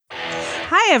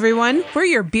Hi, everyone. We're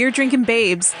your beer drinking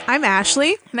babes. I'm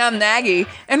Ashley. And I'm Nagy,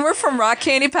 and we're from Rock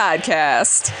Candy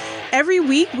Podcast. Every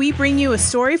week, we bring you a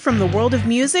story from the world of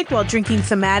music while drinking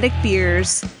thematic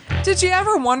beers. Did you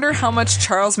ever wonder how much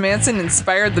Charles Manson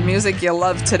inspired the music you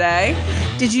love today?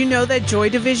 Did you know that Joy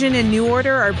Division and New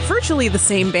Order are virtually the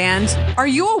same band? Are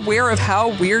you aware of how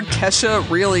weird Kesha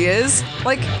really is?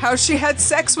 Like how she had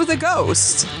sex with a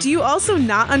ghost? Do you also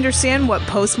not understand what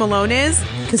Post Malone is?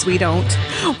 Because we don't.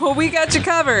 Well, we got you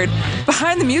covered.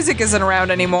 Behind the Music isn't around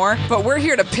anymore, but we're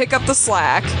here to pick up the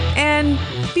slack. And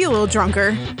be a little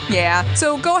drunker. Yeah,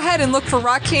 so go ahead and look for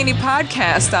Rock Candy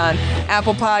Podcast on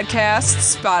Apple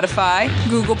Podcasts, Spotify,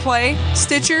 Google Play,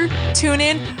 Stitcher,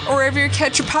 TuneIn, or wherever you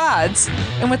catch your pods.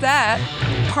 And with that,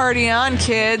 party on,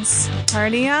 kids.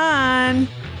 Party on.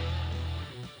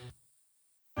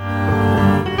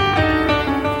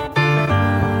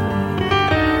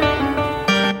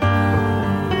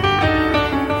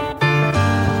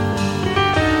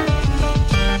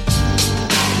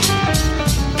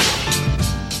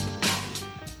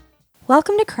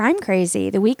 Welcome to Crime Crazy,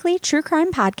 the weekly true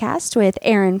crime podcast with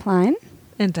Aaron Plein,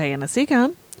 and Diana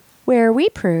Seacon, where we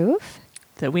prove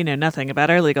that we know nothing about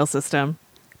our legal system,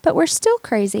 but we're still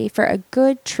crazy for a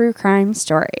good true crime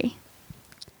story.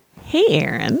 Hey,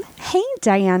 Aaron. Hey,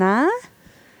 Diana.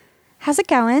 How's it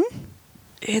going?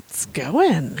 It's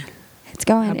going. It's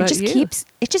going. How about you?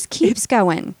 It just keeps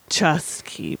going. Just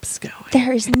keeps going.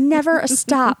 There is never a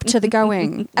stop to the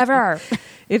going, ever.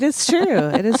 It is true.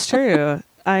 It is true.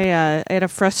 I had a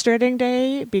frustrating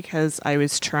day because I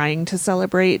was trying to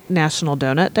celebrate National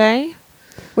Donut Day.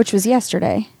 Which was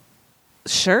yesterday.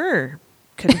 Sure.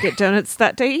 Couldn't get donuts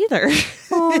that day either.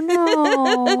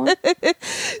 Oh, no.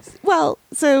 Well,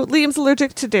 so Liam's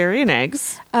allergic to dairy and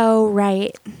eggs. Oh,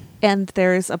 right. And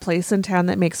there's a place in town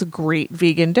that makes great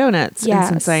vegan donuts. Yes.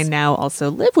 And since I now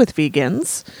also live with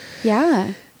vegans,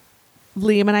 Yeah.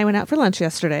 Liam and I went out for lunch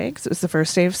yesterday because it was the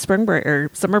first day of spring break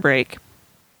or summer break.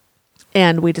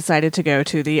 And we decided to go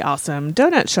to the awesome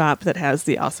donut shop that has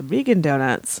the awesome vegan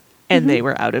donuts. And they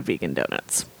were out of vegan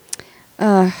donuts.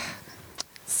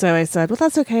 So I said, well,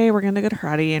 that's okay. We're going to go to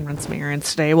Haradi and run some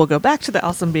errands today. We'll go back to the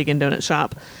awesome vegan donut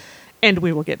shop and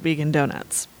we will get vegan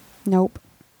donuts. Nope.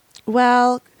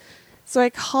 Well, so I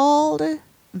called.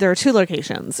 There are two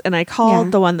locations. And I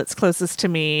called the one that's closest to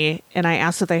me. And I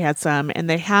asked if they had some. And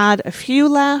they had a few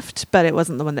left, but it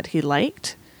wasn't the one that he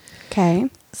liked. Okay.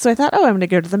 So I thought, oh, I'm going to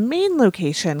go to the main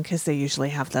location because they usually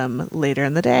have them later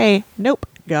in the day. Nope,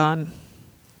 gone.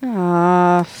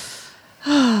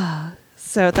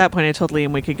 So at that point, I told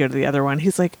Liam we could go to the other one.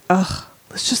 He's like, ugh,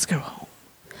 let's just go home.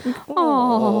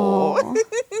 Oh.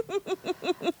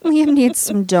 Liam needs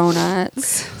some donuts.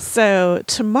 So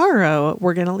tomorrow,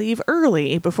 we're going to leave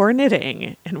early before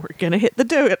knitting, and we're going to hit the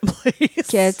donut place.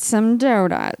 Get some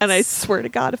donuts. And I swear to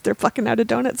God, if they're fucking out of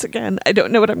donuts again, I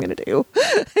don't know what I'm going to do.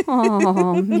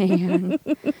 Oh, man.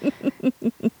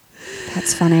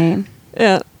 That's funny.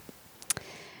 Yeah.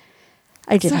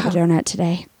 I did have a donut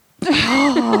today.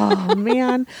 Oh,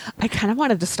 man. I kind of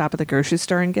wanted to stop at the grocery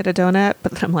store and get a donut,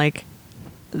 but then I'm like,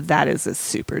 that is a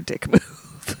super dick move.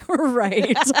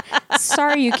 Right.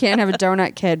 Sorry you can't have a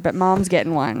donut, kid, but mom's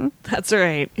getting one. That's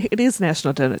right. It is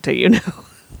National Donut Day, you know.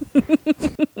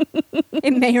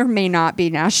 It may or may not be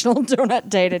National Donut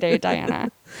Day today,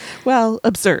 Diana. Well,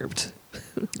 observed.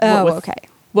 Okay.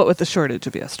 What with the shortage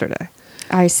of yesterday?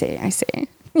 I see. I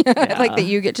like that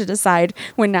you get to decide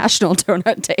when National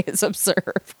Donut Day is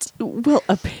observed. Well,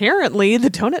 apparently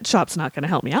the donut shop's not going to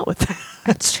help me out with that.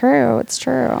 It's true. It's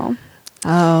true.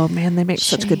 Oh, man, they make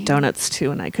such good Shame. donuts, too,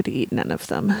 and I could eat none of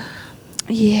them.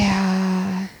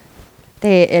 Yeah.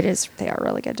 They are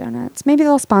really good donuts. Maybe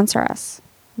they'll sponsor us.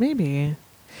 Maybe.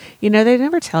 You know, they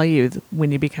never tell you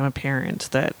when you become a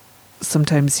parent that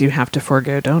sometimes you have to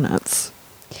forego donuts.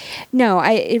 No,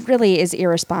 it really is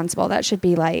irresponsible. That should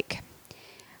be like,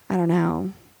 I don't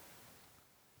know,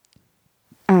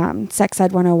 Sex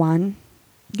Ed 101.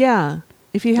 Yeah.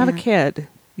 If you have a Yeah. kid,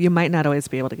 you might not always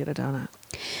be able to get a donut.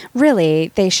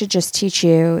 Really, they should just teach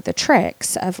you the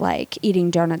tricks of like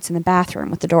eating donuts in the bathroom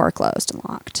with the door closed and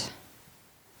locked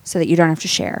so that you don't have to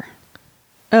share.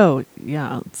 Oh,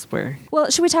 yeah, that's where. Well,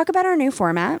 should we talk about our new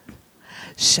format?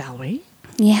 Shall we?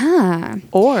 Yeah.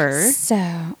 Or.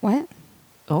 So, what?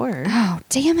 Or. Oh,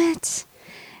 damn it.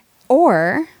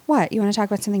 Or, what? You want to talk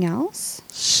about something else?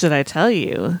 Should I tell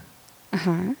you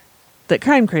Uh-huh. that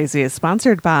Crime Crazy is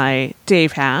sponsored by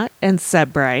Dave Hat and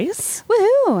Seb Bryce?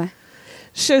 Woohoo!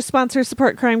 Show sponsors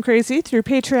support Crime Crazy through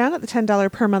Patreon at the $10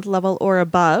 per month level or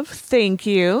above. Thank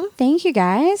you. Thank you,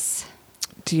 guys.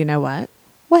 Do you know what?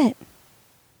 What?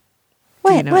 Do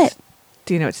you What? know What?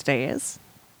 Do you know what today is?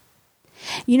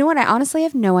 You know what? I honestly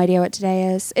have no idea what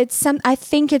today is. I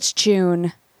think it's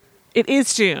June. It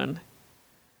is June.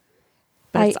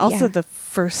 But it's also the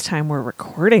first time we're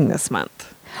recording this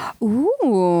month.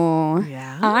 Ooh.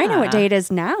 Yeah. I know what day it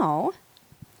is now.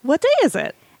 What day is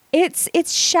it?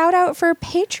 It's shout out for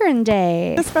Patron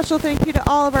Day. A special thank you to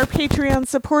all of our Patreon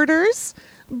supporters.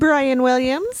 Brian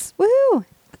Williams. Woohoo.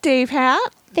 Dave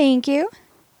Hatt. Thank you.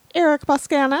 Eric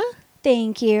Boscana.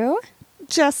 Thank you.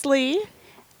 Jess Lee.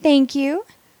 Thank you.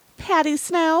 Patty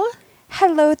Snow.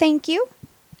 Hello, thank you.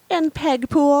 And Peg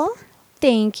Pool.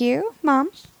 Thank you, Mom.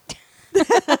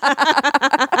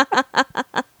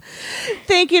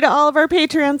 Thank you to all of our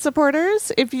Patreon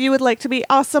supporters. If you would like to be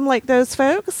awesome like those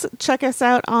folks, check us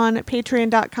out on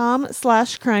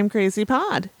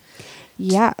patreon.com/crimecrazypod.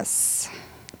 Yes.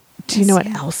 Do you know what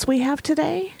else we have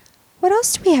today? What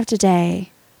else do we have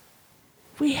today?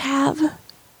 We have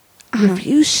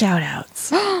review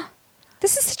shout-outs.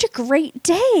 This is such a great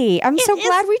day. I'm so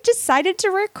glad we decided to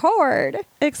record.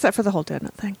 Except for the whole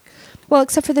donut thing. Well,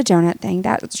 except for the donut thing.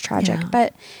 That was tragic. Yeah.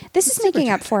 But this is making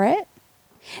up for it.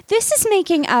 This is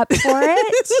making up for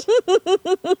it.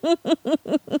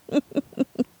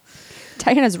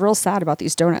 Diana's real sad about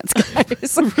these donuts,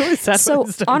 guys. I'm really sad So about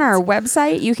these donuts. on our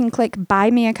website, you can click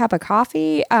buy me a cup of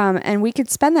coffee, and we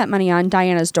could spend that money on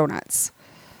Diana's donuts.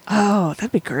 Oh,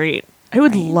 that'd be great. I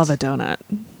would love a donut.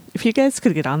 If you guys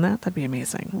could get on that, that'd be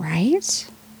amazing. Right?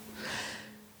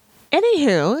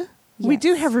 Anywho, we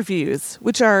do have reviews,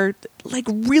 which are like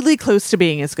really close to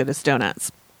being as good as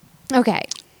donuts. Okay.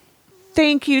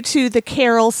 Thank you to the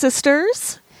Carroll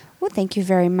sisters. Well, thank you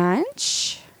very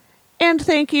much. And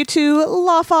thank you to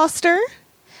Law Foster.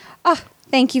 Oh,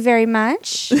 thank you very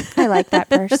much. I like that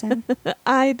person.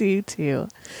 I do too.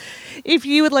 If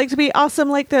you would like to be awesome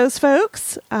like those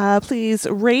folks, please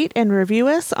rate and review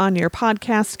us on your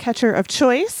podcast catcher of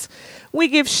choice. We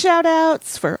give shout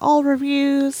outs for all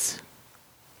reviews.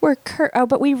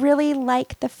 But we really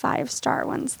like the 5-star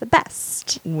ones the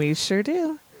best. We sure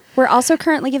do. We're also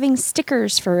currently giving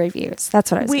stickers for reviews. That's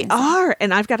what I was We gonna say. are.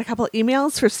 And I've got a couple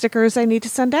emails for stickers I need to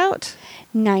send out.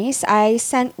 Nice. I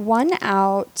sent one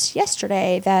out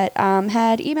yesterday that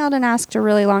had emailed and asked a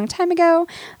really long time ago.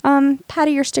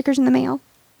 Patty, your sticker's in the mail.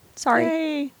 Sorry.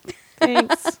 Yay.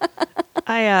 Thanks.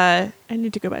 I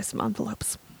need to go buy some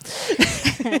envelopes.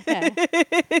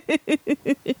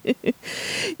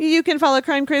 You can follow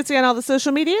Crime Crazy on all the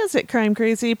social medias at Crime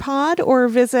Crazy Pod or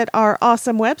visit our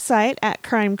awesome website at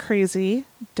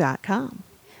crimecrazy.com.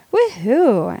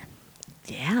 Woohoo.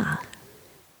 Yeah.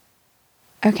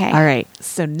 Okay. All right.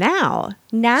 So now,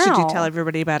 Now. should you tell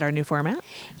everybody about our new format?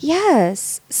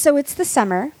 Yes. So it's the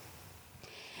summer.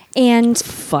 And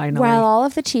Finally. while all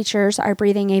of the teachers are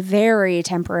breathing a very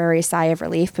temporary sigh of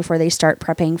relief before they start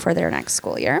prepping for their next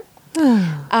school year,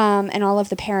 and all of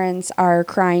the parents are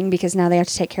crying because now they have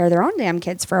to take care of their own damn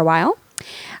kids for a while,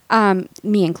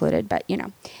 me included, but you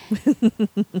know.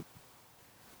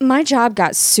 My job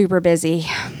got super busy.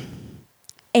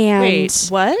 And Wait,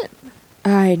 what?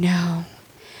 I know.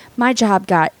 My job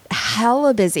got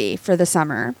hella busy for the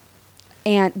summer,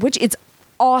 and which is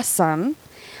awesome.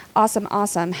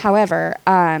 Awesome. However,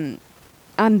 I'm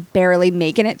barely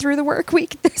making it through the work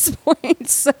week at this point.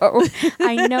 So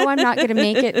I know I'm not going to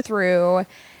make it through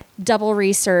double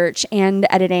research and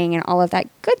editing and all of that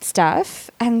good stuff.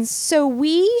 And so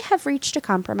we have reached a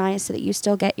compromise so that you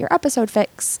still get your episode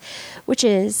fix, which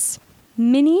is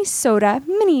Mini-Sode.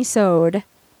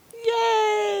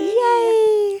 Yay!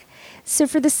 Yay! So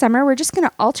for the summer, we're just going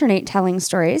to alternate telling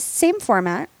stories. Same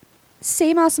format.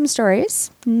 Same awesome stories.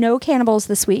 No cannibals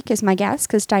this week is my guess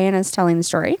because Diana's telling the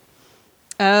story.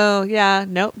 Oh, yeah.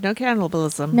 Nope. No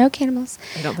cannibalism. No cannibals.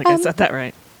 I don't think I said that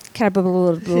right.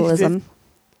 Cannibalism.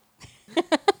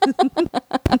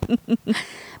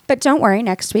 But don't worry,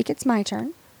 next week it's my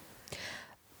turn.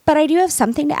 But I do have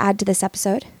something to add to this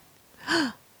episode.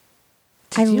 I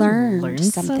learned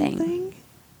something.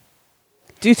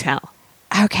 Do tell.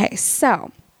 Okay,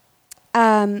 so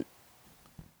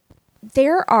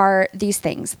there are these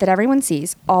things that everyone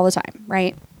sees all the time,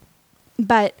 right?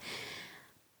 But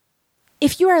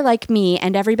if you are like me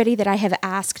and everybody that I have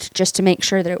asked just to make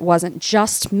sure that it wasn't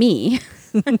just me,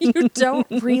 you don't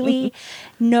really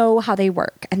know how they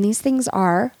work. And these things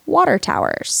are water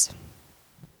towers.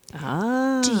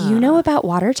 Ah. Do you know about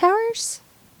water towers?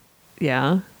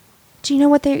 Yeah. Do you know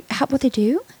what they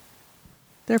do?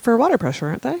 They're for water pressure,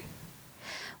 aren't they?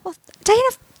 Well, Diana,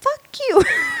 fuck you.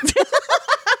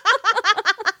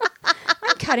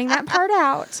 I'm cutting that part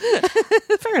out.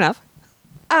 Fair enough.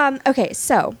 Okay,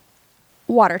 so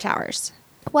water towers.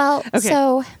 Well, Okay.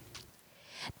 so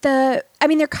they're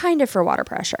kind of for water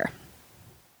pressure.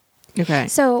 Okay.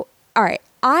 So all right.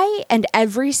 I and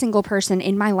every single person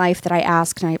in my life that I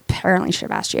asked, and I apparently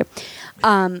should have asked you,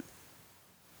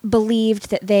 believed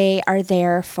that they are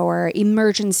there for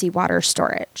emergency water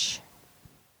storage.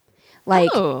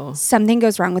 Like something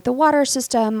goes wrong with the water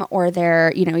system, or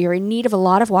you're in need of a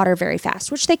lot of water very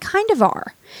fast, which they kind of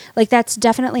are. Like that's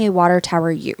definitely a water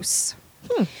tower use.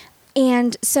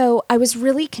 And so I was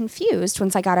really confused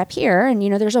once I got up here, and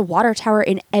there's a water tower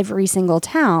in every single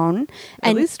town.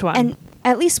 At least one.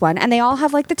 At least one. And they all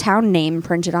have like the town name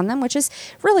printed on them, which is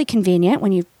really convenient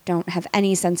when you don't have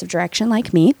any sense of direction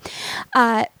like me.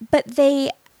 But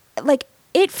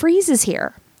it freezes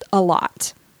here a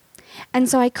lot. And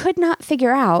so I could not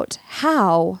figure out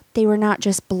how they were not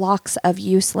just blocks of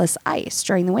useless ice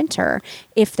during the winter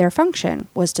if their function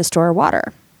was to store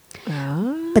water.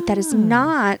 But that is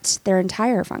not their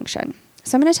entire function.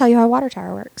 So I'm going to tell you how a water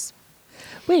tower works.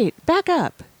 Wait, back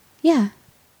up. Yeah.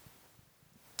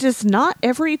 Does not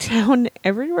every town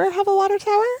everywhere have a water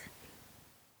tower?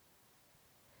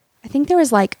 I think there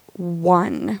was like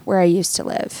one where I used to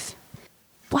live.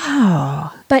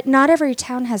 Wow. But not every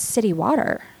town has city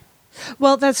water.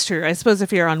 Well, that's true. I suppose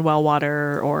if you're on well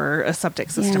water or a septic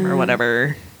system or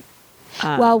whatever.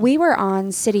 Well, we were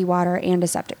on city water and a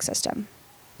septic system.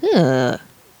 Yeah.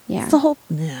 Yeah. The whole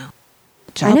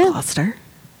job cluster.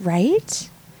 Right?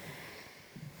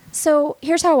 So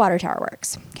here's how a water tower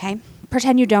works, okay?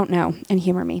 Pretend you don't know and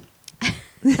humor me.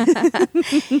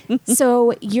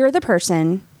 So you're the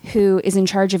person who is in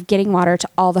charge of getting water to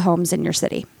all the homes in your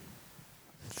city.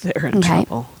 They're in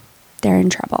trouble. They're in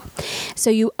trouble. So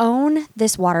you own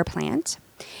this water plant,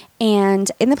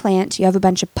 and in the plant you have a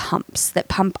bunch of pumps that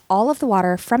pump all of the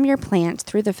water from your plant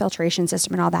through the filtration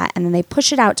system and all that, and then they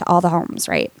push it out to all the homes,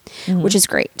 right? Which is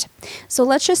great. So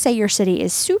let's just say your city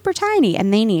is super tiny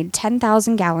and they need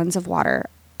 10,000 gallons of water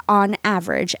on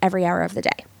average every hour of the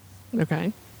day.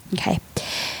 Okay.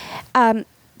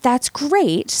 That's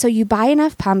great. So you buy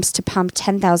enough pumps to pump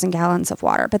 10,000 gallons of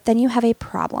water, but then you have a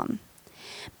problem.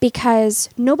 Because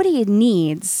nobody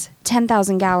needs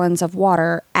 10,000 gallons of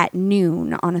water at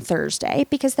noon on a Thursday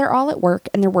because they're all at work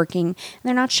and they're working and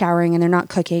they're not showering and they're not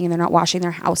cooking and they're not washing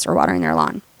their house or watering their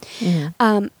lawn.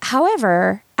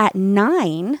 However, at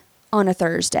 9 on a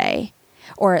Thursday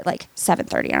or at like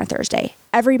 7:30 on a Thursday,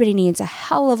 everybody needs a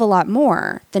hell of a lot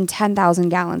more than 10,000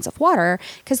 gallons of water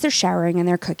because they're showering and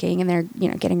they're cooking and they're,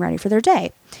 getting ready for their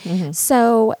day.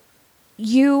 So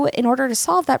you, in order to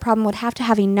solve that problem, would have to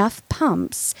have enough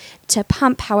pumps to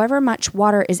pump however much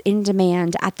water is in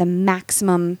demand at the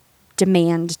maximum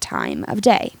demand time of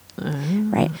day,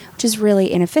 right? Which is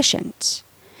really inefficient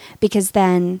because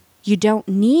then you don't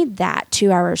need that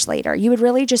 2 hours later. You would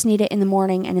really just need it in the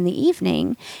morning and in the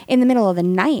evening. In the middle of the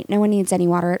night, no one needs any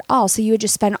water at all. So you would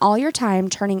just spend all your time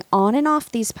turning on and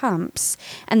off these pumps,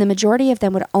 and the majority of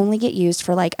them would only get used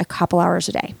for like a couple hours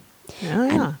a day.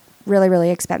 And really, really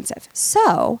expensive.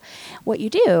 So what you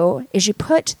do is you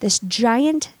put this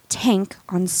giant tank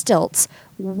on stilts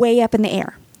way up in the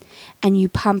air, and you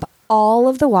pump all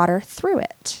of the water through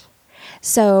it.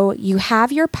 So you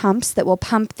have your pumps that will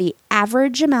pump the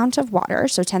average amount of water,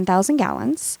 so 10,000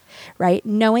 gallons, right?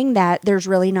 Knowing that there's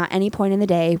really not any point in the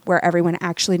day where everyone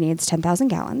actually needs 10,000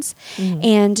 gallons.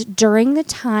 And during the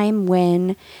time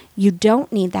when you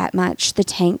don't need that much, the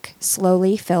tank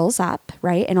slowly fills up,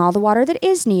 right? And all the water that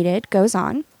is needed goes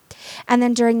on. And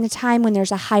then during the time when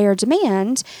there's a higher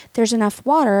demand, there's enough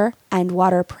water and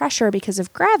water pressure because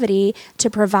of gravity to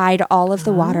provide all of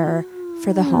the water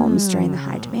for the homes during the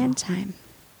high demand time.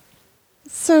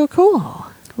 So cool.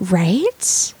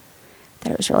 Right?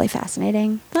 That was really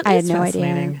fascinating. I had no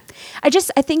idea. I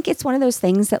think it's one of those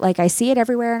things that like I see it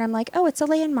everywhere and I'm like, oh, it's a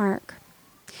landmark.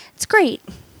 It's great.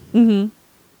 So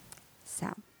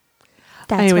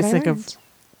that's I always what think of,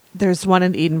 there's one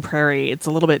in Eden Prairie. It's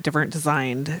a little bit different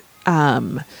designed.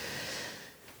 And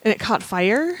it caught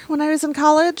fire when I was in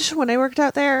college, when I worked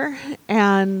out there.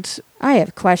 And I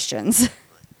have questions.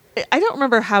 I don't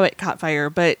remember how it caught fire,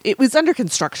 but it was under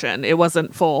construction. It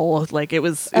wasn't full. Like it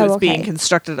was being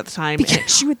constructed at the time.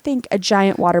 Because you would think a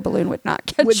giant water balloon would not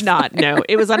catch fire. No.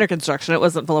 It was under construction. It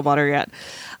wasn't full of water yet.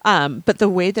 But the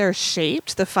way they're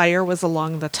shaped, the fire was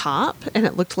along the top, and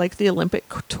it looked like the Olympic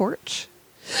torch.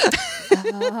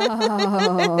 It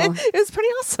was pretty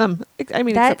awesome. I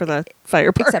mean, except for the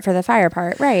fire part. Except for the fire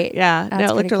part, right. Yeah.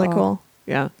 It looked really cool.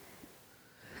 Yeah.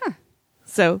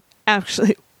 So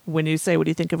actually, when you say, what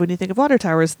do you think of when you think of water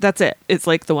towers? That's it. It's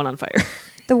like the one on fire.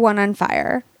 The one on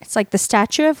fire. It's like the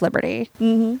Statue of Liberty.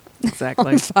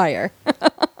 Exactly. On fire.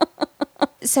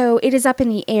 So it is up in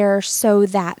the air so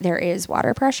that there is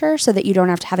water pressure, so that you don't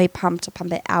have to have a pump to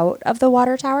pump it out of the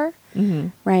water tower.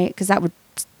 Right? Because that would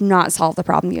not solve the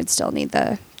problem. You'd still need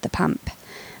the pump.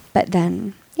 But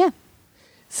then, yeah.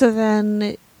 So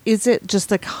then, is it just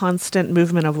the constant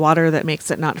movement of water that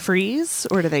makes it not freeze,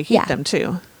 or do they heat Yeah. them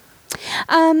too?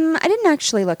 I didn't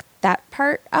actually look that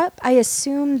part up. I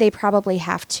assume they probably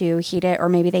have to heat it, or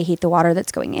maybe they heat the water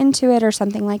that's going into it or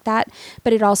something like that.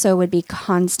 But it also would be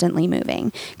constantly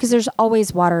moving because there's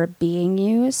always water being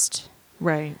used.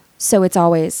 Right. So it's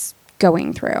always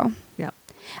going through. Yep.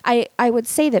 I would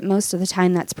say that most of the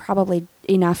time that's probably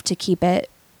enough to keep it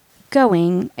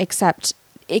going, except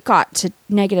it got to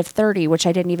 -30, which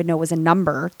I didn't even know was a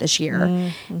number this year.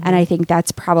 Mm-hmm. And I think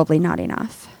that's probably not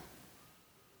enough.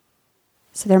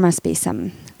 So there must be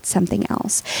something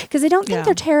else. Because I don't think Yeah.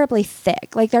 they're terribly thick.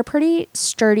 Like, they're pretty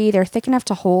sturdy. They're thick enough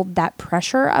to hold that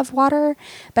pressure of water.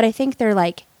 But I think they're,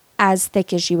 like, as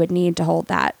thick as you would need to hold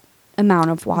that amount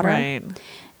of water. Right.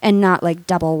 And not, like,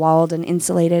 double-walled and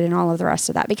insulated and all of the rest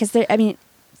of that. Because,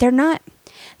 they're not...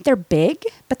 They're big,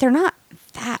 but they're not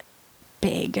that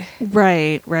big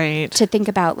Right. Right. to think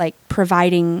about, like,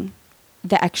 providing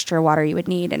the extra water you would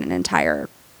need in an entire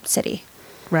city.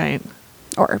 Right.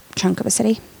 Or chunk of a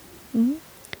city.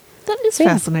 That is So,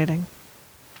 yeah. fascinating.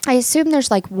 I assume there's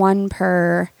like one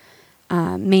per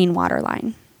main water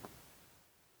line.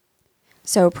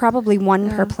 So probably one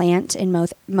per Yeah. plant in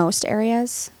most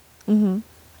areas. Mm-hmm.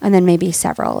 And then maybe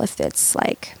several if it's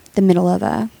like the middle of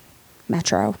a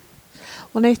metro.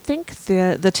 Well, I think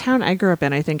the town I grew up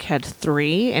in, I think, had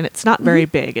 3, and it's not very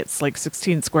big. It's like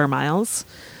 16 square miles,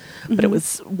 but it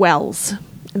was wells,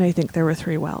 and I think there were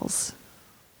 3 wells.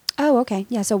 Oh, okay.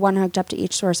 Yeah, so one hooked up to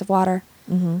each source of water.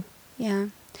 Mm-hmm. Yeah.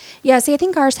 Yeah, see, I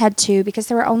think ours had 2 because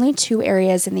there were only 2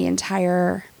 areas in the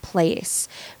entire place.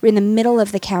 In the middle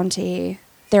of the county,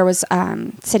 there was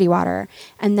city water.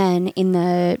 And then in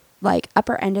the like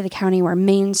upper end of the county where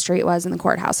Main Street was and the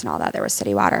courthouse and all that, there was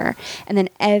city water. And then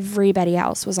everybody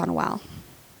else was on a well.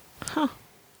 Huh.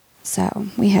 So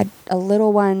we had a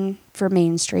little one for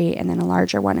Main Street and then a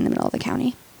larger one in the middle of the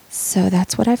county. So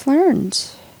that's what I've learned.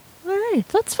 All right.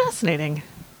 That's fascinating.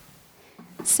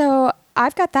 So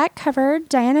I've got that covered.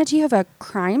 Diana, do you have a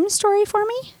crime story for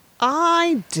me?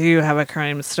 I do have a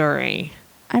crime story.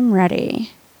 I'm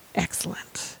ready.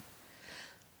 Excellent.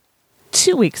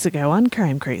 2 weeks ago on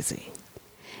Crime Crazy.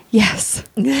 Yes.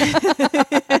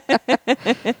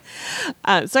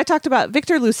 So I talked about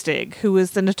Victor Lustig, who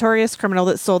was the notorious criminal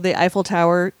that sold the Eiffel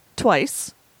Tower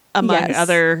twice, among Yes.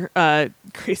 other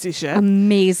crazy shit.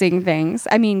 Amazing things.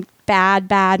 I mean,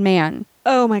 bad man.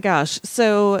 Oh my gosh.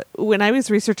 So when I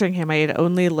was researching him, I had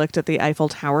only looked at the Eiffel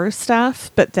Tower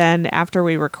stuff. But then after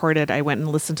we recorded, I went and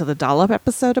listened to the Dollop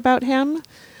episode about him.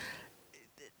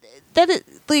 That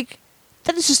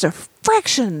is just a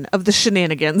fraction of the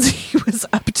shenanigans he was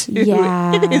up to.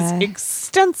 Yeah. It is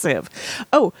extensive.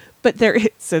 Oh, but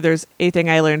there's a thing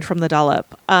I learned from the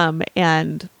Dollop.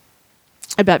 And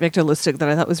about Victor Lustig that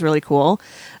I thought was really cool.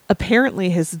 Apparently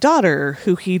his daughter,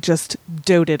 who he just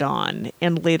doted on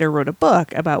and later wrote a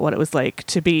book about what it was like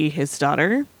to be his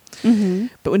daughter. Mm-hmm.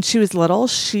 But when she was little,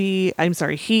 he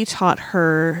taught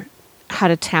her how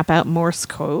to tap out Morse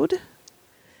code.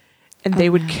 And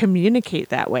they would communicate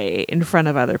that way in front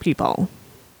of other people.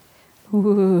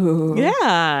 Ooh.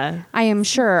 Yeah. I am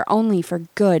sure only for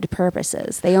good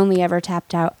purposes. They only ever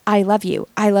tapped out, I love you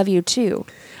too.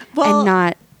 Well- and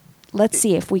not, let's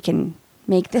see if we can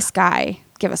make this guy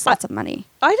give us lots of money.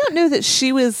 I don't know that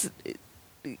she was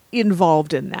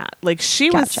involved in that. Like,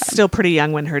 she was Gotcha. still pretty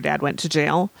young when her dad went to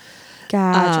jail.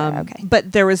 Gotcha. Okay.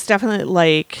 But there was definitely,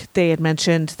 like, they had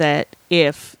mentioned that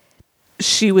if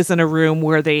she was in a room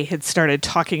where they had started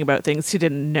talking about things he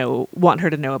didn't want her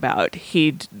to know about,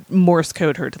 he'd Morse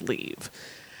code her to leave.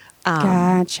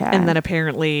 Gotcha. And then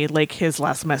apparently, like, his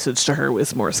last message to her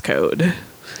was Morse code.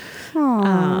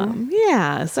 Aw.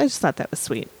 Yeah, so I just thought that was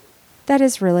sweet. That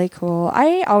is really cool.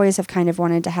 I always have kind of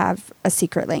wanted to have a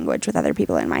secret language with other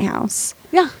people in my house.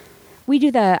 Yeah. We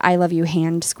do the I love you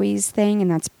hand squeeze thing, and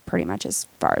that's pretty much as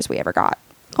far as we ever got.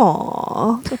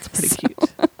 Aw, that's pretty cute.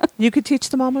 You could teach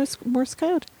them all Morse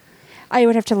code. I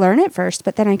would have to learn it first,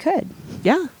 but then I could.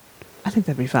 Yeah, I think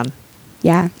that'd be fun.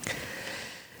 Yeah.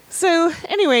 So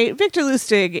anyway, Victor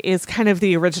Lustig is kind of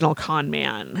the original con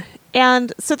man.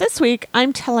 And so this week,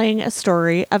 I'm telling a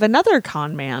story of another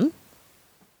con man.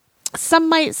 Some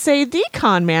might say the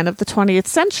con man of the 20th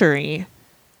century,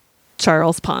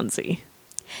 Charles Ponzi.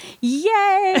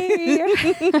 Yay!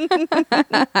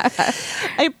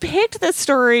 I picked this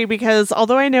story because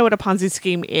although I know what a Ponzi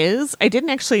scheme is, I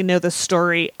didn't actually know the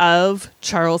story of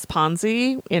Charles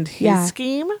Ponzi and his Yeah.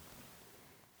 scheme.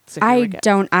 So here I we go.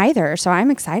 don't either, so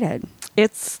I'm excited.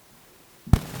 It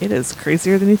is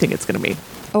crazier than you think it's going to be.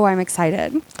 Oh, I'm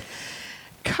excited.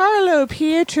 Carlo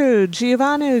Pietro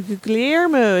Giovanni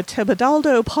Guglielmo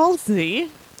Tebaldo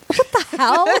Palsy.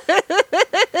 Hell?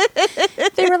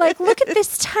 They were like, look at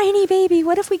this tiny baby.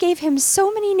 What if we gave him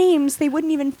so many names they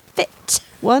wouldn't even fit?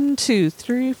 1, 2,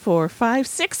 3, 4, 5,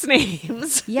 6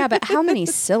 names. Yeah, but how many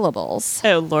syllables?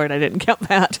 Oh, Lord, I didn't count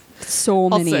that. So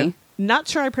many. Also, not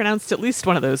sure I pronounced at least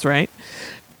one of those right.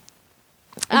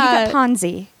 You got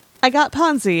Ponzi. I got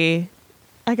Ponzi.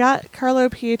 I got Carlo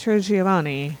Pietro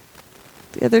Giovanni.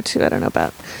 The other two I don't know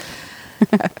about.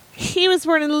 He was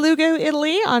born in Lugo,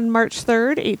 Italy on March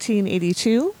 3rd,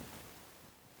 1882.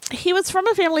 He was from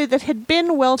a family that had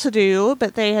been well-to-do,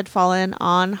 but they had fallen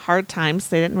on hard times.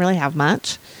 They didn't really have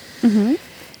much. Mm-hmm.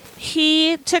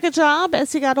 He took a job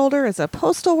as he got older as a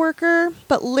postal worker,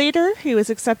 but later he was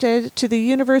accepted to the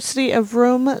University of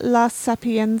Rome La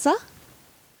Sapienza.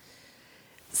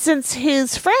 Since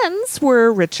his friends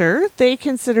were richer, they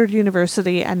considered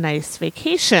university a nice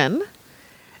vacation.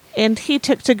 And he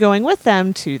took to going with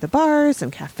them to the bars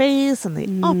and cafes and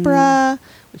the opera,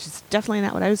 which is definitely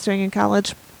not what I was doing in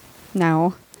college.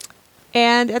 No.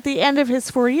 And at the end of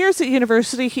his 4 years at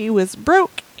university, he was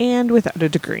broke and without a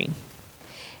degree.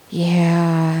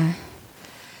 Yeah.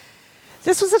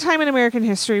 This was a time in American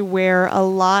history where a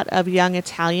lot of young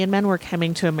Italian men were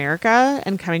coming to America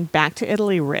and coming back to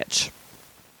Italy rich.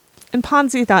 And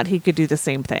Ponzi thought he could do the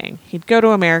same thing. He'd go to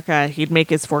America, he'd make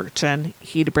his fortune,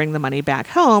 he'd bring the money back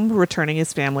home, returning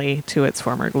his family to its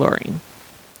former glory.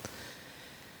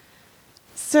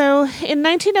 So, in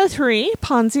 1903,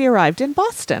 Ponzi arrived in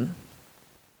Boston.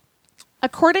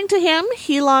 According to him,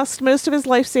 he lost most of his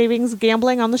life savings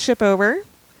gambling on the ship over.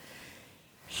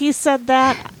 He said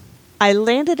that, I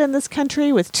landed in this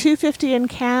country with $250 in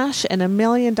cash and $1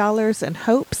 million in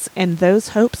hopes, and those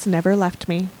hopes never left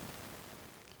me.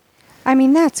 I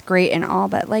mean, that's great and all,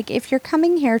 but like, if you're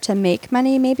coming here to make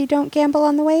money, maybe don't gamble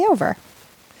on the way over.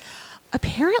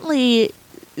 Apparently,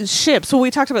 ships, well,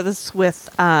 we talked about this with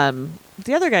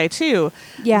the other guy too.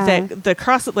 Yeah. That the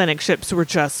cross-Atlantic ships were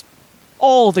just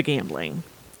all the gambling.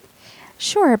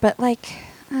 Sure, but like,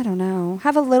 I don't know.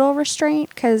 Have a little restraint,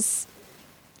 because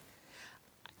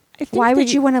why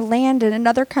would you want to land in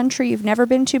another country you've never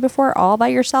been to before all by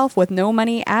yourself with no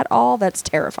money at all? That's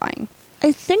terrifying.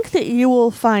 I think that you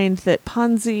will find that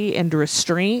Ponzi and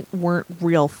restraint weren't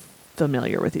real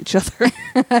familiar with each other.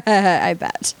 I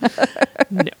bet.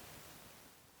 No.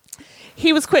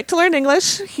 He was quick to learn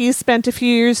English. He spent a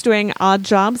few years doing odd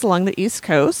jobs along the East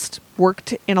Coast,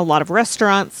 worked in a lot of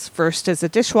restaurants, first as a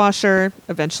dishwasher,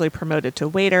 eventually promoted to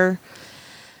waiter.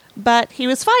 But he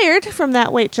was fired from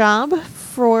that wait job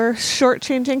for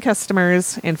shortchanging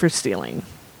customers and for stealing.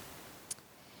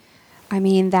 I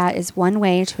mean, that is one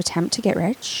way to attempt to get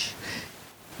rich.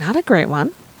 Not a great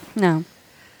one. No.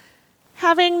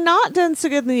 Having not done so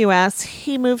good in the U.S.,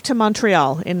 he moved to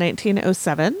Montreal in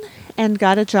 1907 and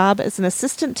got a job as an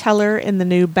assistant teller in the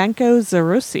new Banco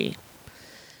Zarossi,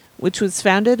 which was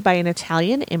founded by an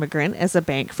Italian immigrant as a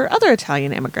bank for other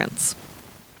Italian immigrants.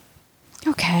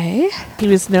 Okay. He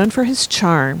was known for his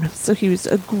charm, so he was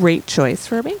a great choice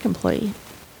for a bank employee.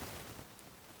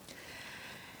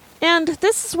 And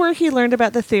this is where he learned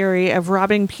about the theory of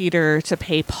robbing Peter to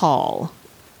pay Paul,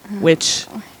 which,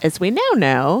 as we now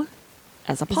know,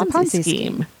 as a Ponzi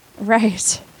scheme.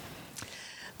 Right.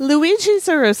 Luigi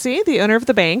Zarossi, the owner of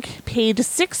the bank, paid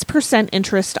 6%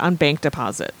 interest on bank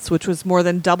deposits, which was more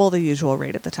than double the usual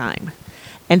rate at the time.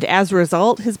 And as a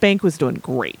result, his bank was doing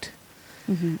great.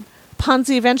 Mm-hmm.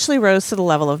 Ponzi eventually rose to the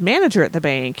level of manager at the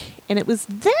bank, and it was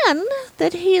then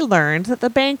that he learned that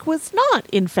the bank was not,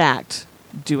 in fact,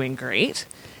 doing great.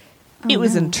 It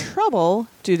was in trouble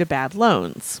due to bad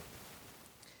loans.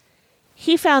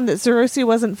 He found that Zarossi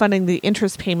wasn't funding the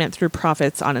interest payment through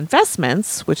profits on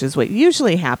investments, which is what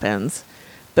usually happens,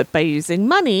 but by using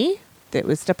money that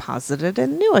was deposited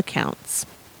in new accounts.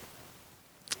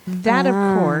 That, of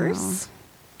course,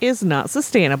 is not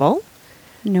sustainable.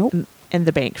 Nope. And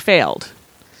the bank failed.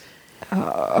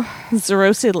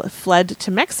 Zarossi fled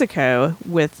to Mexico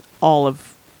with all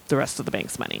of the rest of the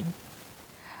bank's money.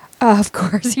 Of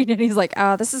course he did. He's like,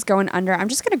 oh, this is going under. I'm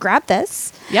just going to grab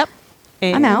this. Yep.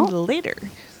 And I'm out. Later.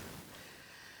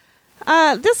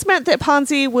 This meant that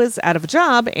Ponzi was out of a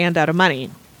job and out of money.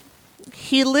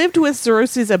 He lived with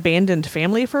Zarossi's abandoned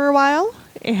family for a while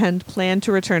and planned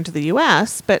to return to the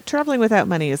U.S., but traveling without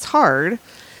money is hard.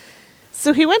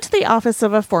 So he went to the office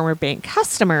of a former bank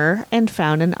customer and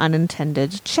found an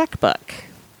unintended checkbook.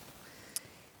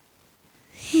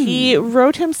 He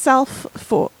wrote himself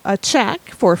for a check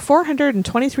for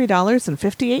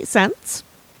 $423.58.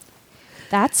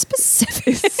 That's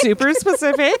specific. Super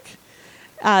specific.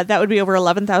 That would be over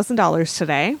 $11,000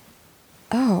 today.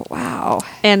 Oh, wow.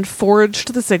 and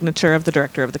forged the signature of the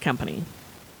director of the company.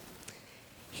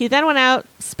 He then went out,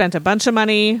 spent a bunch of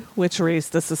money, which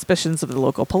raised the suspicions of the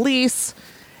local police.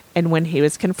 And when he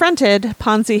was confronted,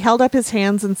 Ponzi held up his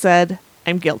hands and said,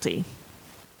 "I'm guilty."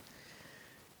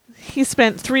 He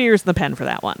spent 3 years in the pen for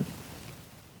that one.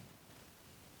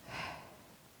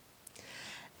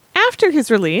 After his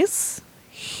release,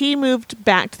 he moved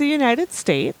back to the United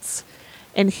States,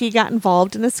 and he got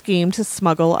involved in a scheme to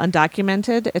smuggle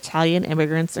undocumented Italian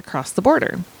immigrants across the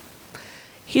border.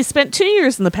 He spent 2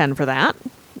 years in the pen for that,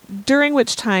 during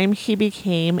which time he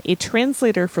became a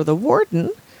translator for the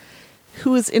warden,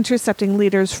 who was intercepting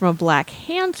leaders from a Black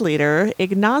Hand leader,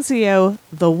 Ignazio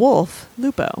the Wolf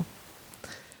Lupo.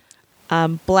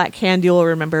 Black Hand, you'll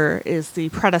remember, is the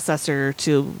predecessor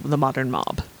to the modern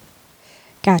mob.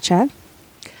 Gotcha.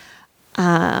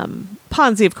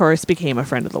 Ponzi, of course, became a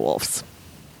friend of the Wolf's.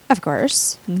 Of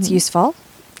course. It's useful.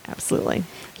 Absolutely.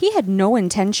 He had no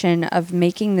intention of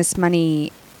making this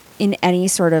money in any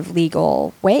sort of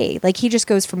legal way. Like, he just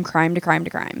goes from crime to crime to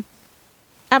crime.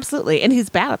 Absolutely. And he's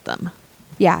bad at them.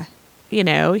 Yeah.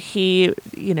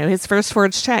 His first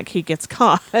forged check, he gets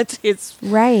caught. His,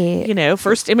 Right.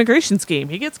 first immigration scheme,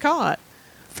 he gets caught.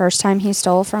 First time he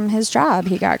stole from his job,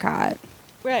 he got caught.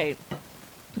 Right.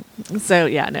 So,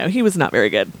 he was not very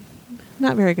good.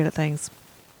 Not very good at things.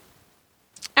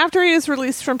 After he was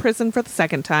released from prison for the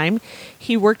second time,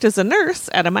 he worked as a nurse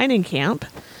at a mining camp.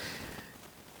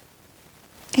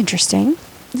 Interesting.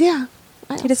 Yeah.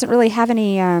 He doesn't really have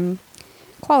any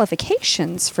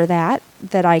qualifications for that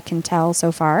I can tell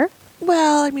so far.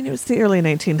 Well, it was the early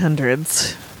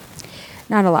 1900s.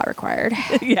 Not a lot required.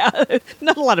 Yeah,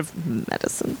 not a lot of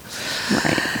medicine.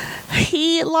 Right.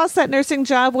 He lost that nursing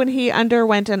job when he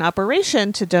underwent an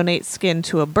operation to donate skin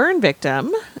to a burn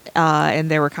victim,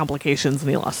 and there were complications and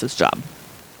he lost his job.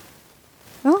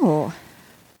 Oh.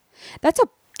 That's a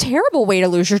terrible way to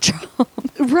lose your job.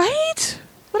 Right?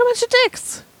 What a bunch of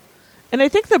dicks. And I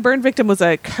think the burn victim was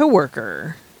a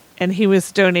coworker, and he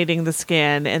was donating the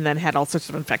skin and then had all sorts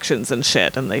of infections and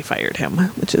shit, and they fired him,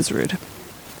 which is rude.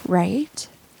 Right.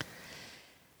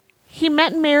 He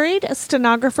met and married a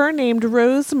stenographer named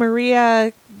Rose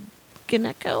Maria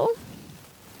Ginecco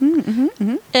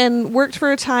and worked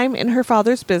for a time in her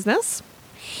father's business.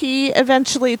 He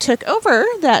eventually took over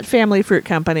that family fruit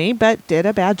company, but did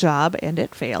a bad job and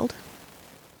it failed.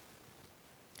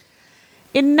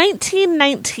 In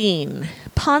 1919,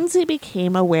 Ponzi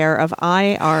became aware of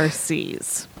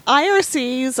IRCs.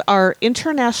 IRCs are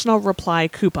international reply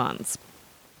coupons.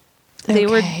 They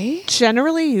were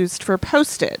generally used for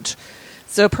postage.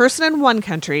 So a person in one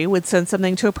country would send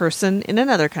something to a person in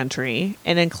another country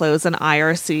and enclose an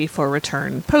IRC for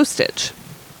return postage.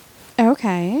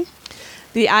 Okay.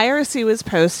 The IRC was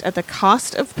posted at the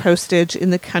cost of postage in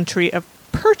the country of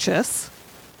purchase,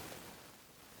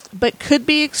 but could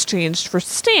be exchanged for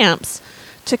stamps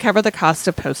to cover the cost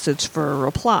of postage for a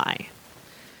reply.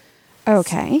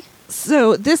 Okay.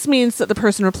 So this means that the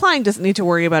person replying doesn't need to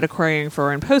worry about acquiring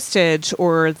foreign postage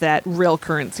or that real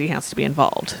currency has to be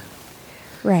involved.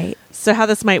 Right. So how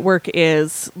this might work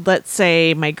is, let's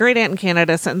say my great aunt in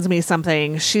Canada sends me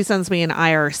something. She sends me an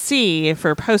IRC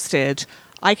for postage.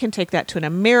 I can take that to an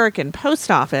American post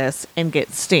office and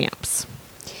get stamps.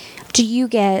 Do you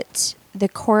get the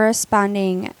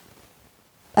corresponding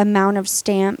amount of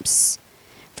stamps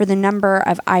for the number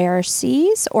of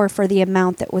IRCs or for the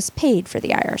amount that was paid for the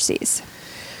IRCs?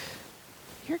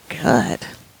 You're good.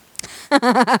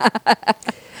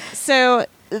 So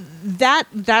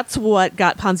that's what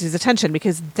got Ponzi's attention,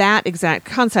 because that exact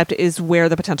concept is where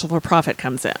the potential for profit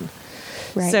comes in.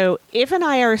 Right. So if an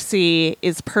IRC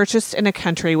is purchased in a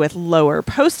country with lower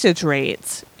postage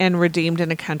rates and redeemed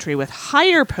in a country with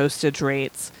higher postage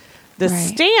rates, the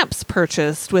stamps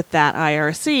purchased with that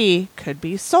IRC could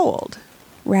be sold.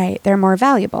 Right. They're more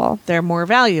valuable. They're more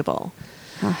valuable.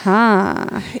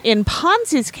 Uh-huh. In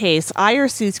Ponzi's case,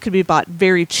 IRCs could be bought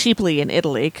very cheaply in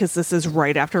Italy, because this is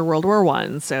right after World War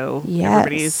I, so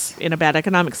everybody's in a bad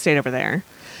economic state over there.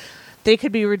 They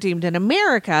could be redeemed in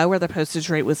America, where the postage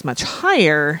rate was much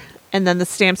higher, and then the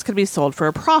stamps could be sold for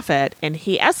a profit. And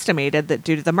he estimated that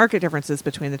due to the market differences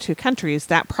between the two countries,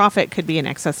 that profit could be in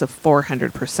excess of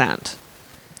 400%.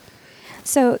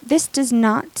 So this does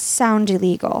not sound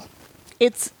illegal.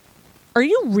 Are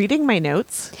you reading my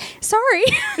notes? Sorry.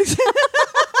 I'm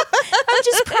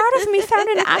just proud of him. He found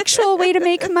an actual way to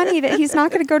make money that he's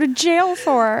not going to go to jail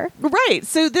for. Right.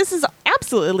 So this is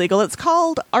absolutely legal. It's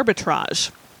called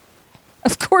arbitrage.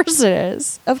 Of course it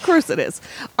is. Of course it is.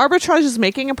 Arbitrage is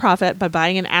making a profit by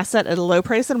buying an asset at a low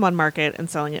price in one market and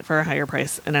selling it for a higher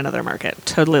price in another market.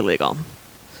 Totally legal.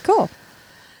 Cool.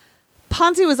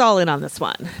 Ponzi was all in on this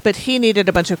one, but he needed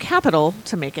a bunch of capital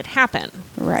to make it happen.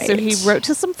 Right. So he wrote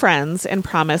to some friends and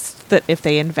promised that if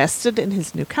they invested in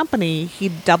his new company,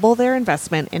 he'd double their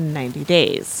investment in 90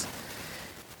 days.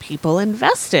 People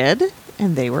invested,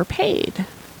 and they were paid.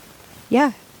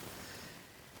 Yeah.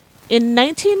 In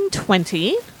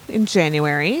 1920, in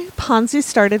January, Ponzi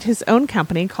started his own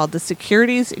company called the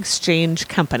Securities Exchange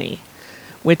Company,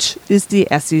 which is the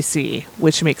SEC,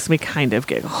 which makes me kind of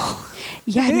giggle.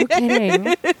 Yeah, no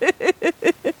kidding.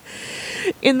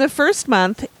 In the first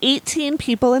month, 18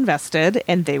 people invested,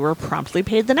 and they were promptly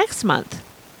paid the next month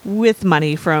with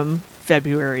money from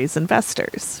February's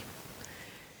investors.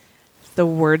 The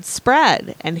word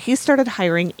spread, and he started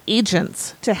hiring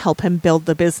agents to help him build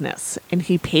the business, and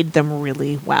he paid them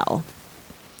really well.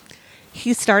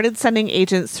 He started sending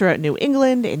agents throughout New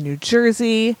England and New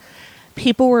Jersey.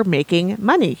 People were making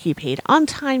money. He paid on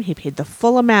time, he paid the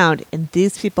full amount, and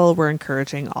these people were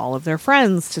encouraging all of their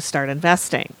friends to start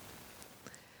investing.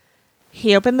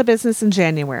 He opened the business in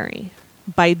January.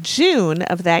 By June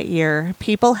of that year,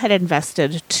 people had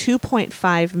invested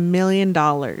 $2.5 million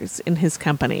in his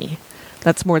company.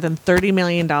 That's more than $30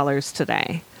 million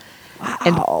today. Wow.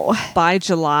 And by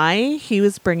July, he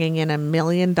was bringing in $1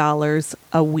 million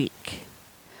a week.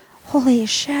 Holy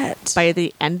shit. By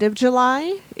the end of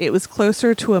July, it was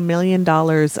closer to $1 million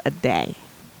a day.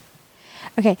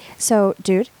 Okay, so,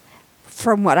 dude,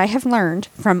 from what I have learned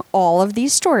from all of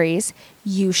these stories,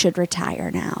 you should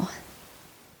retire now.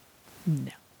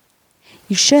 No.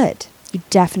 You should. You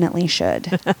definitely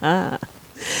should.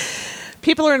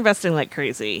 People are investing like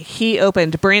crazy. He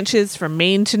opened branches from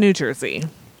Maine to New Jersey.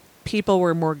 People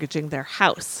were mortgaging their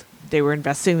house. They were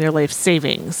investing their life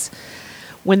savings.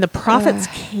 When the profits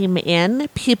came in,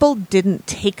 people didn't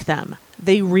take them.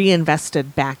 They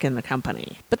reinvested back in the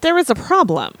company. But there was a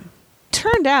problem.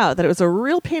 Turned out that it was a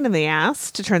real pain in the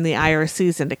ass to turn the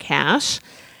IRCs into cash.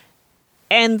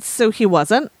 And so he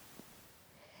wasn't.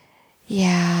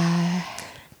 Yeah.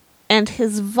 And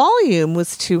his volume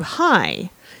was too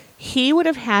high. He would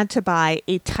have had to buy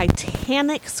a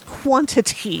Titanic's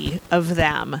quantity of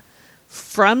them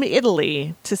from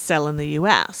Italy to sell in the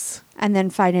U.S. And then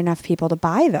find enough people to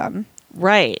buy them.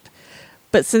 Right.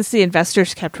 But since the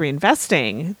investors kept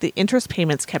reinvesting, the interest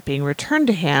payments kept being returned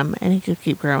to him, and he could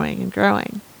keep growing and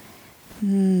growing.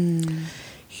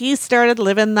 He started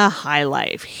living the high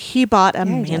life. He bought a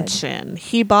mansion.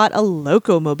 He bought a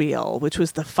Locomobile, which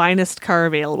was the finest car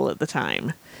available at the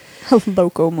time. A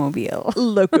Locomobile.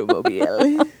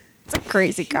 Locomobile. It's a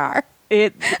crazy car.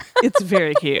 It's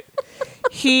very cute.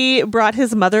 He brought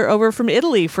his mother over from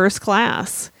Italy first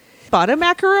class. Bought a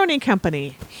macaroni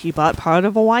company. He bought part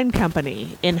of a wine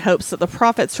company in hopes that the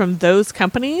profits from those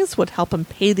companies would help him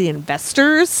pay the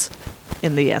investors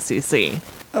in the SEC.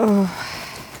 Oh.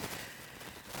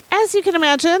 As you can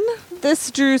imagine,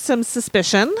 this drew some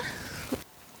suspicion.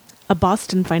 A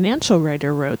Boston financial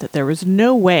writer wrote that there was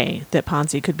no way that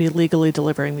Ponzi could be legally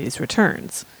delivering these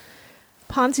returns.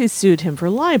 Ponzi sued him for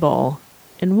libel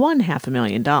and won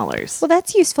 $500,000. Well,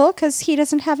 that's useful because he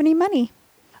doesn't have any money.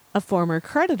 A former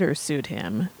creditor sued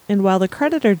him, and while the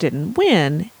creditor didn't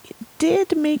win, it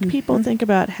did make people think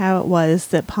about how it was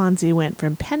that Ponzi went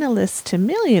from penniless to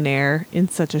millionaire in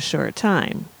such a short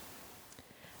time.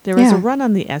 There was a run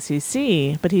on the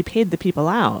SEC, but he paid the people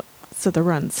out, so the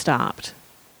run stopped.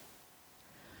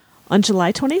 On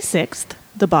July 26th,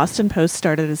 the Boston Post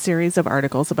started a series of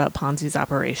articles about Ponzi's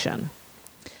operation.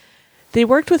 They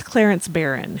worked with Clarence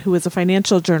Barron, who was a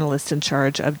financial journalist in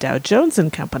charge of Dow Jones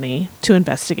 & Company, to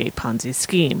investigate Ponzi's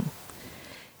scheme.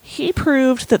 He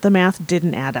proved that the math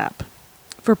didn't add up.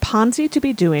 For Ponzi to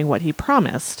be doing what he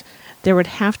promised, there would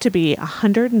have to be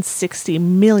 160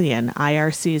 million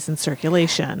IRCs in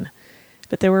circulation,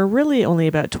 but there were really only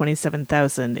about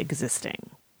 27,000 existing.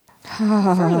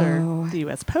 Further, the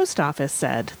U.S. Post Office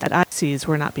said that IRCs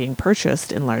were not being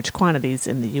purchased in large quantities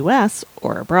in the U.S.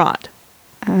 or abroad.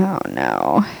 Oh,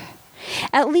 no.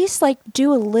 At least,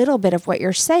 do a little bit of what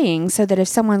you're saying so that if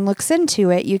someone looks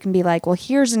into it, you can be like, well,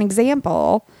 here's an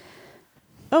example.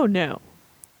 Oh, no.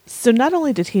 So not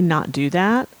only did he not do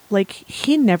that,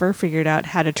 he never figured out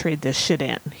how to trade this shit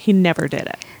in. He never did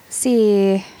it.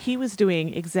 See. He was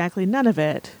doing exactly none of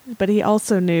it, but he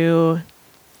also knew,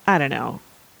 I don't know.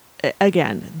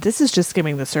 Again, this is just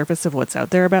skimming the surface of what's out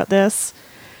there about this.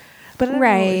 But I don't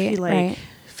know if he,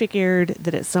 figured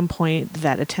that at some point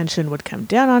that attention would come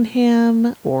down on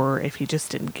him, or if he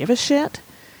just didn't give a shit.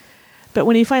 But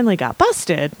when he finally got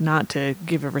busted, not to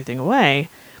give everything away,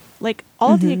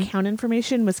 all of the account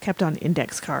information was kept on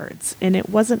index cards, and it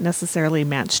wasn't necessarily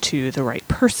matched to the right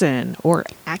person or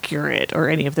accurate or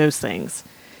any of those things.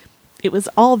 It was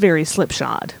all very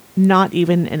slipshod, not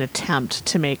even an attempt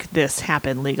to make this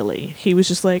happen legally. He was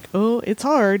just like, oh, it's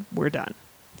hard. We're done.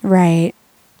 Right.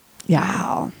 Yeah.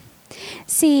 Wow.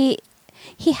 See,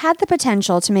 he had the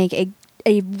potential to make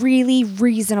a really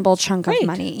reasonable chunk of Right.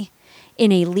 money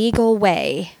in a legal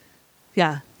way,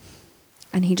 Yeah.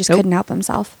 and he just Nope. couldn't help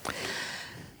himself.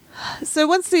 So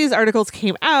once these articles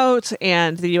came out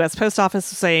and the U.S. Post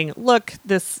Office was saying, look,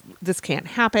 this can't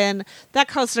happen, that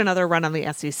caused another run on the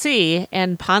SEC,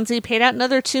 and Ponzi paid out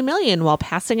another $2 million while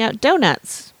passing out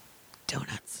donuts.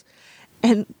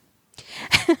 And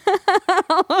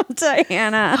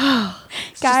Diana.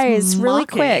 Guys, really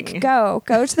quick, mocking.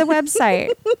 go to the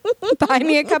website. Buy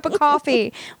me a cup of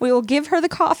coffee. We will give her the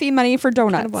coffee money for I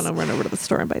donuts. want to run over to the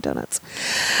store and buy donuts.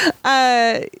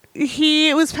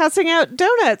 He was passing out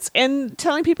donuts and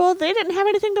telling people they didn't have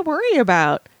anything to worry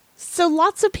about. So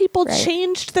lots of people Right.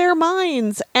 changed their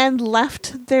minds and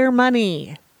left their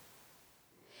money.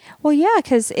 Well, yeah,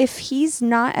 because if he's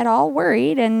not at all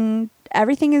worried and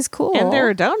everything is cool. And there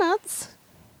are donuts.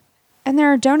 And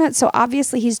there are donuts, so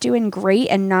obviously he's doing great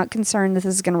and not concerned that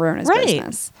this is going to ruin his Right.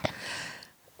 business.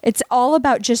 It's all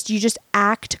about you just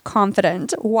act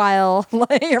confident while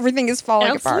like everything is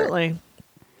falling apart. Absolutely.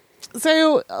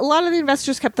 So a lot of the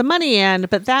investors kept the money in,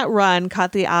 but that run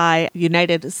caught the eye of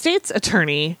United States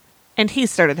attorney, and he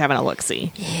started having a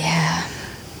look-see. Yeah.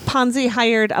 Ponzi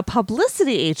hired a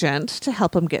publicity agent to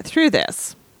help him get through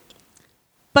this.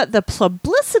 But the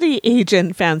publicity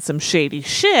agent found some shady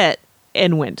shit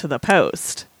and went to the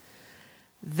Post.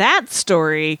 That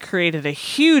story created a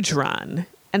huge run,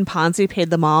 and Ponzi paid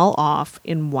them all off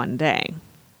in one day.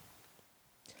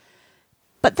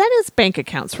 But then his bank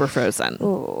accounts were frozen.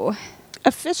 Ooh.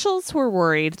 Officials were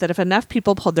worried that if enough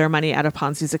people pulled their money out of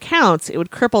Ponzi's accounts, it would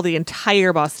cripple the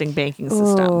entire Boston banking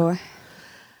system. Ooh.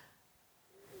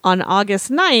 On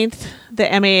August 9th, the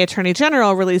MA Attorney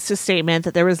General released a statement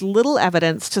that there was little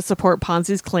evidence to support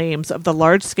Ponzi's claims of the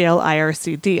large-scale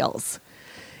IRC deals.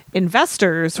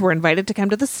 Investors were invited to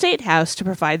come to the State House to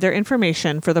provide their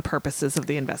information for the purposes of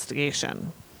the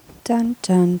investigation. Dun,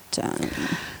 dun, dun.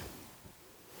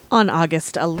 On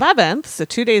August 11th, so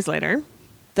 2 days later,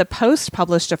 the Post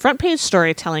published a front-page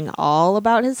story telling all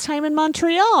about his time in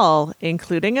Montreal,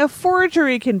 including a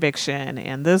forgery conviction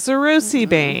and the Zerosi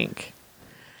Bank.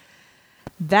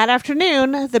 That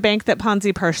afternoon, the bank that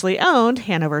Ponzi partially owned,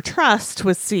 Hanover Trust,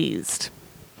 was seized.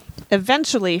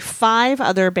 Eventually, 5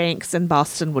 other banks in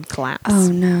Boston would collapse. Oh,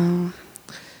 no.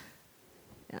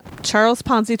 Charles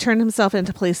Ponzi turned himself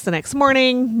into police the next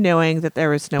morning, knowing that there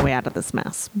was no way out of this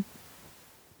mess.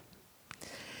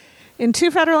 In 2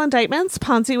 federal indictments,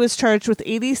 Ponzi was charged with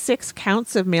 86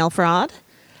 counts of mail fraud.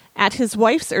 At his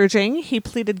wife's urging, he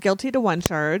pleaded guilty to 1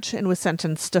 charge and was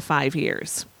sentenced to 5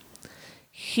 years.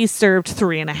 He served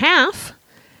 3.5,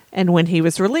 and when he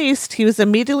was released, he was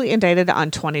immediately indicted on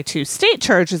 22 state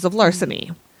charges of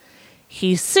larceny.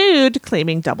 He sued,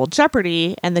 claiming double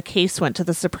jeopardy, and the case went to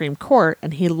the Supreme Court,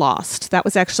 and he lost. That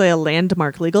was actually a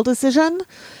landmark legal decision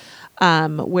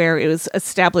where it was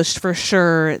established for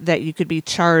sure that you could be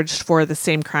charged for the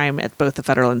same crime at both the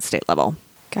federal and state level.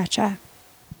 Gotcha.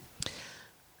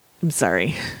 I'm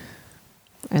sorry.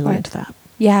 I learned that.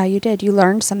 Yeah, you did. You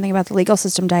learned something about the legal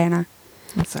system, Diana.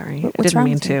 I'm sorry. I What's didn't wrong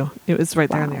mean with you? to. It was right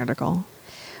there in the Wow. article.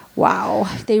 Wow.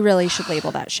 They really should label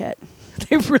that shit.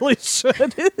 They really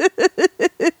should.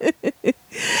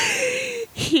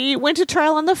 He went to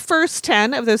trial on the first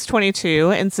 10 of those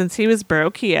 22, and since he was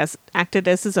broke, he acted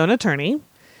as his own attorney.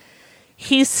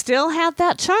 He still had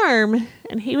that charm,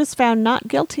 and he was found not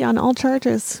guilty on all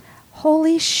charges.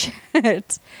 Holy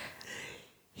shit.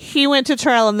 He went to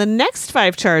trial on the next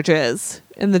 5 charges,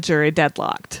 and the jury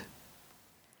deadlocked.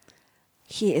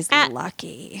 He is At-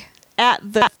 lucky. At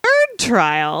the third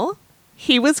trial,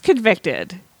 he was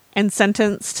convicted and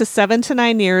sentenced to 7 to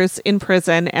 9 years in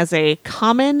prison as a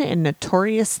common and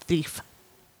notorious thief.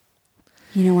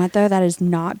 You know what, though? That is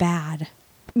not bad.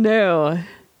 No.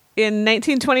 In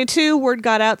 1922, word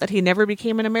got out that he never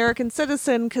became an American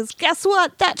citizen because guess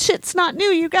what? That shit's not new,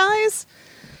 you guys.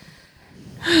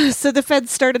 So the feds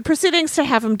started proceedings to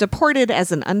have him deported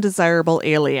as an undesirable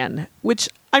alien, which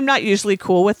I'm not usually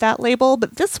cool with that label,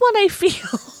 but this one I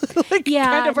feel like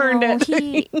kind of earned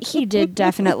it. He did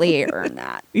definitely earn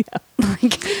that. Yeah.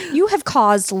 Like, you have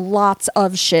caused lots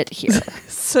of shit here.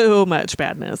 So much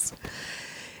badness.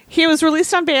 He was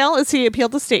released on bail as he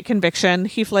appealed the state conviction.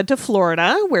 He fled to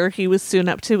Florida, where he was soon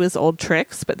up to his old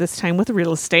tricks, but this time with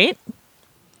real estate.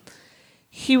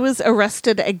 He was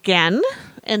arrested again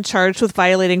and charged with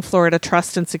violating Florida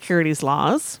trust and securities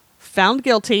laws. Found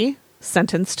guilty,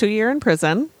 sentenced to a year in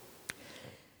prison.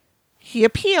 He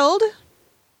appealed,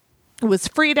 was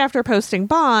freed after posting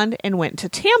bond and went to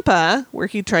Tampa, where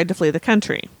he tried to flee the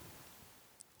country.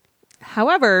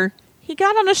 However, he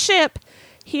got on a ship,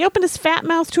 he opened his fat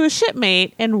mouth to a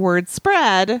shipmate, and word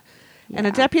spread, and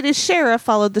a deputy sheriff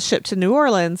followed the ship to New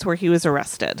Orleans, where he was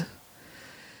arrested.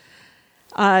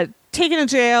 Taken to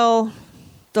jail,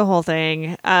 the whole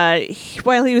thing.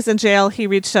 While he was in jail, he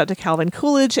reached out to Calvin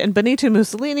Coolidge and Benito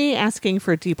Mussolini asking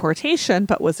for deportation,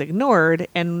 but was ignored.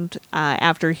 And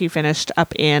after he finished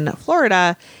up in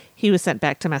Florida, he was sent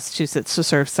back to Massachusetts to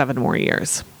serve 7 more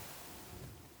years.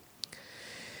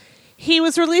 He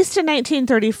was released in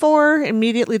 1934,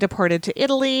 immediately deported to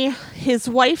Italy. His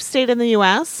wife stayed in the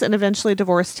U.S. and eventually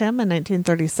divorced him in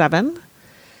 1937.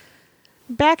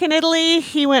 Back in Italy,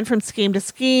 he went from scheme to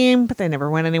scheme, but they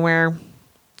never went anywhere.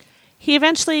 He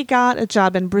eventually got a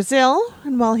job in Brazil,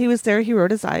 and while he was there, he wrote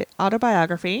his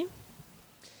autobiography.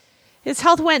 His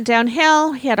health went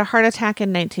downhill. He had a heart attack in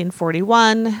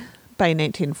 1941. By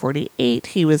 1948,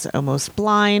 he was almost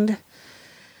blind.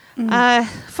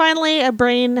 Finally, a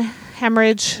brain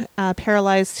hemorrhage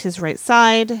paralyzed his right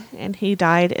side, and he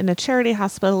died in a charity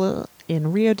hospital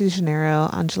in Rio de Janeiro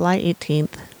on July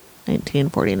 18th,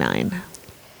 1949.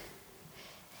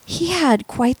 He had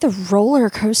quite the roller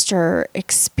coaster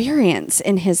experience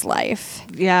in his life.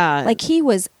 Yeah. Like, he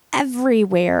was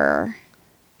everywhere.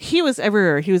 He was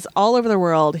everywhere. He was all over the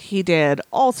world. He did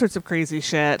all sorts of crazy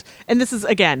shit. And this is,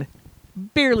 again,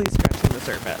 barely scratching the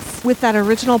surface. With that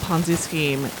original Ponzi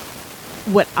scheme,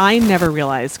 what I never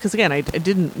realized, because again, I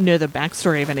didn't know the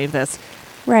backstory of any of this.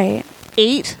 Right.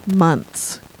 8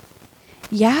 months.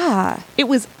 Yeah. It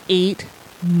was 8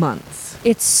 months.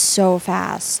 It's so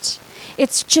fast.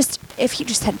 It's just, if he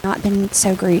just had not been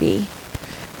so greedy.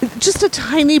 Just a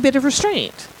tiny bit of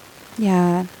restraint.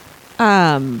 Yeah.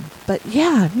 But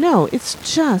yeah, no,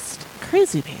 it's just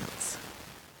crazy pants.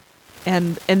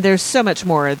 And there's so much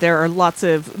more. There are lots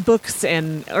of books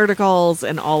and articles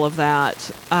and all of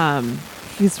that.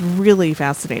 He's really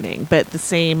fascinating. But the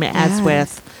same as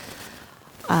with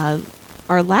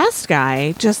our last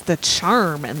guy, just the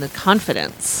charm and the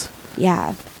confidence.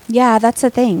 Yeah. Yeah, that's the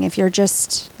thing. If you're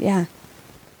just, Yeah.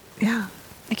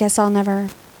 I guess that'll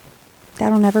never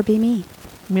be me.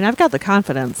 I mean, I've got the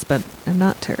confidence, but I'm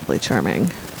not terribly charming.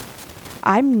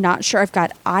 I'm not sure I've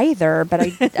got either, but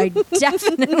I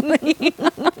definitely,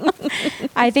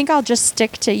 I think I'll just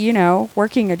stick to,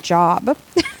 working a job.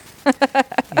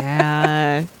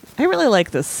 Yeah. I really like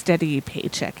the steady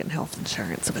paycheck and health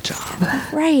insurance of a job.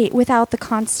 Right. Without the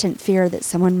constant fear that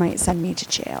someone might send me to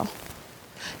jail.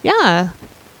 Yeah.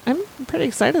 I'm pretty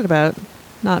excited about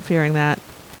not fearing that.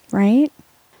 Right?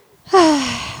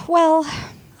 Well,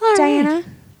 All Diana, right.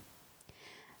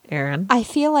 Aaron. I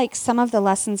feel like some of the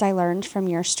lessons I learned from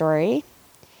your story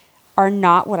are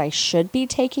not what I should be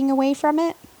taking away from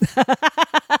it.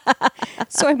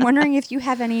 So I'm wondering if you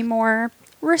have any more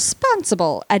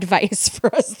responsible advice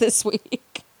for us this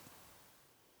week.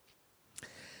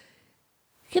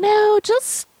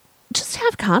 Just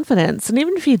have confidence. And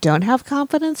even if you don't have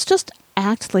confidence, just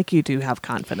act like you do have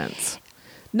confidence.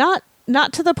 Not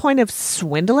to the point of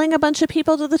swindling a bunch of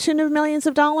people to the tune of millions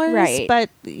of dollars, right? But,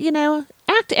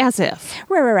 act as if.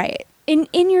 Right. In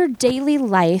your daily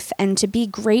life, and to be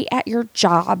great at your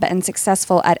job and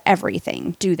successful at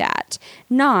everything, do that.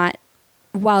 Not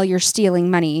while you're stealing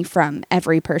money from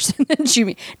every person that you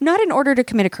meet. Not in order to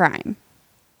commit a crime.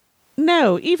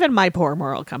 No, even my poor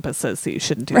moral compass says that you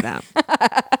shouldn't do that.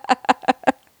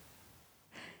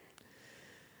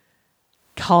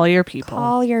 Call your people.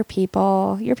 Call your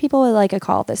people. Your people would like a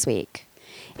call this week.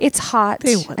 It's hot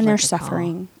and they're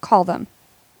suffering. Call them.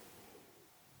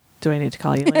 Do I need to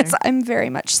call you later? Yes, I'm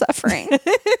very much suffering.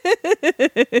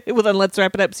 Well, then let's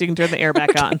wrap it up so you can turn the air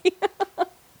back on.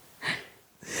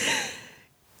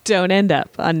 Don't end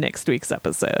up on next week's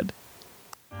episode.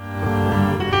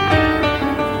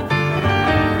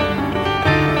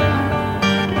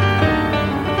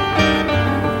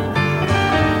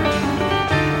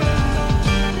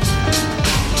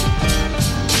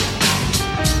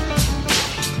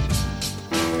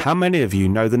 How many of you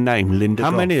know the name Linda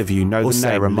Goff? How many of you know the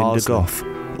name Linda Goff?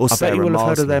 Or I bet you will have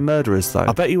heard of their murderers, though.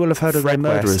 I bet you will have heard of their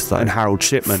murderers, though. And Harold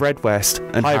Shipman. Fred West.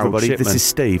 And hi, everybody, this is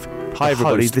Steve. Hi,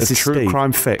 everybody, this is True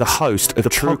Crime Fix. The host of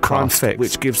True Crime Fix,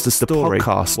 which gives the story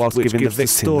podcast whilst giving the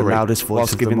victim the loudest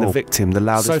voice of them all.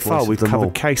 So far, we've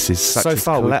covered cases such as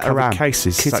Coletta Ram,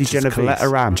 Kitty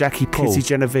Genevieve, Jackie Paul, Kitty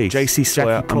Genevieve, JC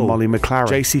Sawyer, and Molly McLaren.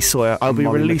 JC Sawyer, I'll be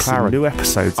releasing new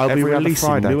episodes every other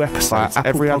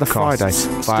Friday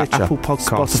via Apple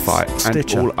Podcasts, Spotify,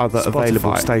 and all other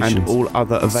available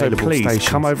stations. So please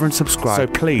come over and subscribe.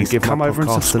 And give my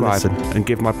podcast a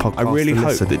listen. I really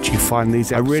hope that you find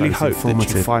these episodes hope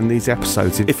that you find these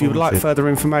episodes informative. If you would like further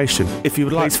information,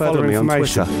 please follow me on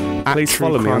Twitter. Please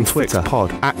follow me on Twitter.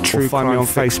 Or find me on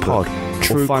Facebook.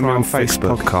 True Crime on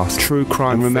Facebook podcast. True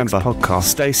Crime. And remember, podcast.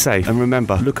 Stay safe. And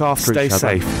remember, look after each other.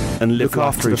 Stay safe and live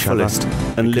after each other.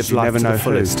 And live life to the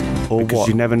fullest. Or what?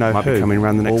 You never know might be coming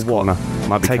around the next corner.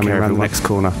 Might be coming around the next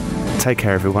corner. Take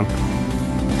care, everyone.